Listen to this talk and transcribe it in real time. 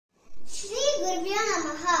Gurubhyo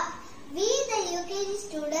Namaha. We the UKG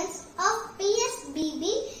students of PSBB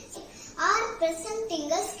are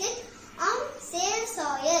presenting a skit on Save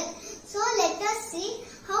Soil. So let us see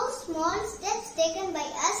how small steps taken by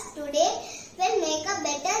us today will make a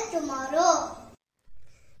better tomorrow.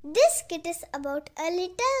 This skit is about a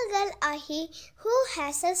little girl Ahi who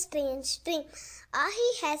has a strange dream. Ahi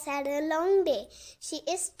has had a long day. She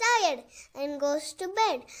is tired and goes to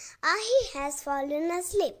bed. Ahi has fallen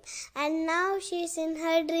asleep and now she is in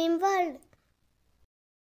her dream world.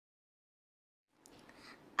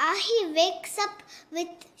 Ahi wakes up with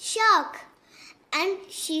shock and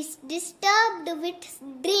she is disturbed with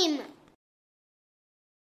dream.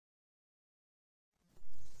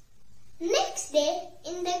 Next day,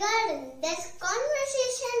 in the garden, there's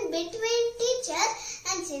conversation between teacher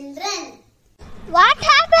and children. What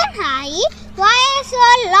happened, Ahi? Why are you so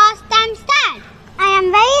lost and sad? I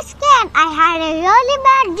am very scared. I had a really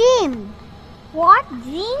bad dream. What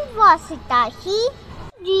dream was it, Ahi?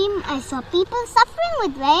 Dream I saw people suffering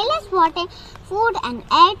with very less water, food and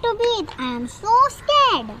air to breathe. I am so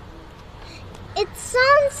scared. It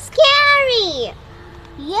sounds scary.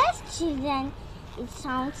 Yes, children. It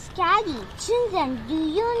sounds scary. Children, do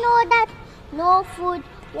you know that no food,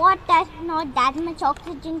 water, not that much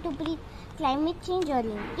oxygen to breathe, climate change are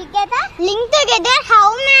linked together? Linked together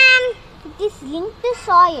how, ma'am? It is linked to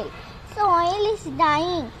soil. Soil is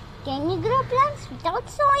dying. Can you grow plants without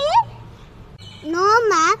soil? No,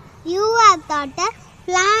 ma'am. You have thought that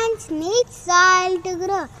plants need soil to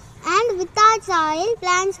grow. And without soil,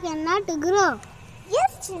 plants cannot grow.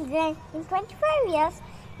 Yes, children. In 25 years,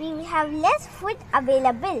 we will have less food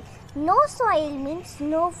available. No soil means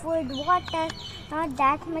no food, water, not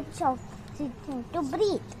that much oxygen to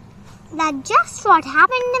breathe. That's just what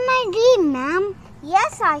happened in my dream, ma'am.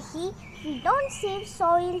 Yes, Ahi. If we don't save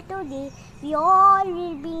soil today, we all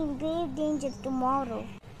will be in grave danger tomorrow.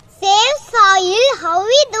 Save soil? How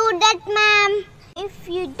we do that, ma'am? If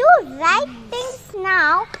you do right things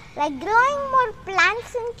now, like growing more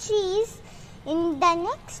plants and trees, in the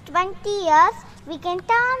next 20 years, we can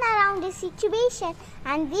turn around the situation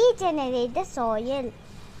and regenerate the soil.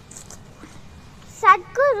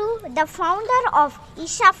 Sadhguru, the founder of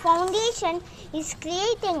Isha Foundation, is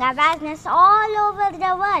creating awareness all over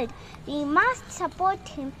the world. We must support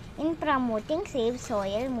him in promoting Save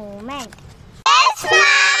Soil movement. Yes,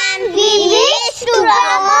 ma'am. We wish to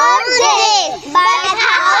promote this. But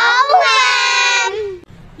how, ma'am?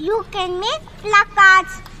 You can make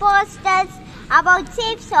placards, posters about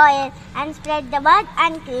Save Soil and spread the word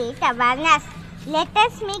and create awareness. Let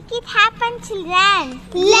us make it happen, children.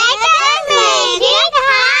 Let us make it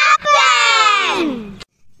happen.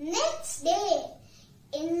 Next day,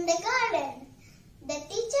 in the garden, the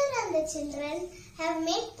teacher and the children have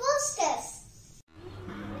made posters.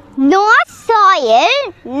 No soil,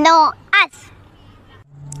 no us.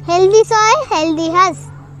 Healthy soil, healthy us.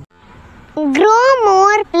 Grow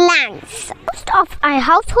more plants. Most of our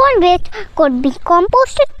household waste could be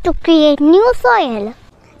composted to create new soil.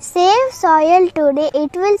 Save soil today,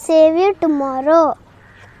 it will save you tomorrow.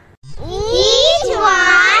 Each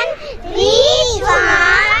one, save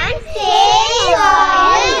soil.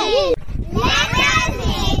 Let us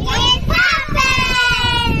make it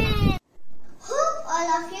happen. Hope all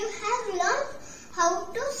of you have learned how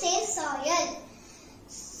to save soil.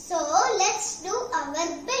 So let's do our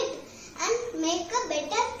bit and make a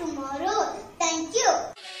better tomorrow. Thank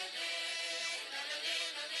you.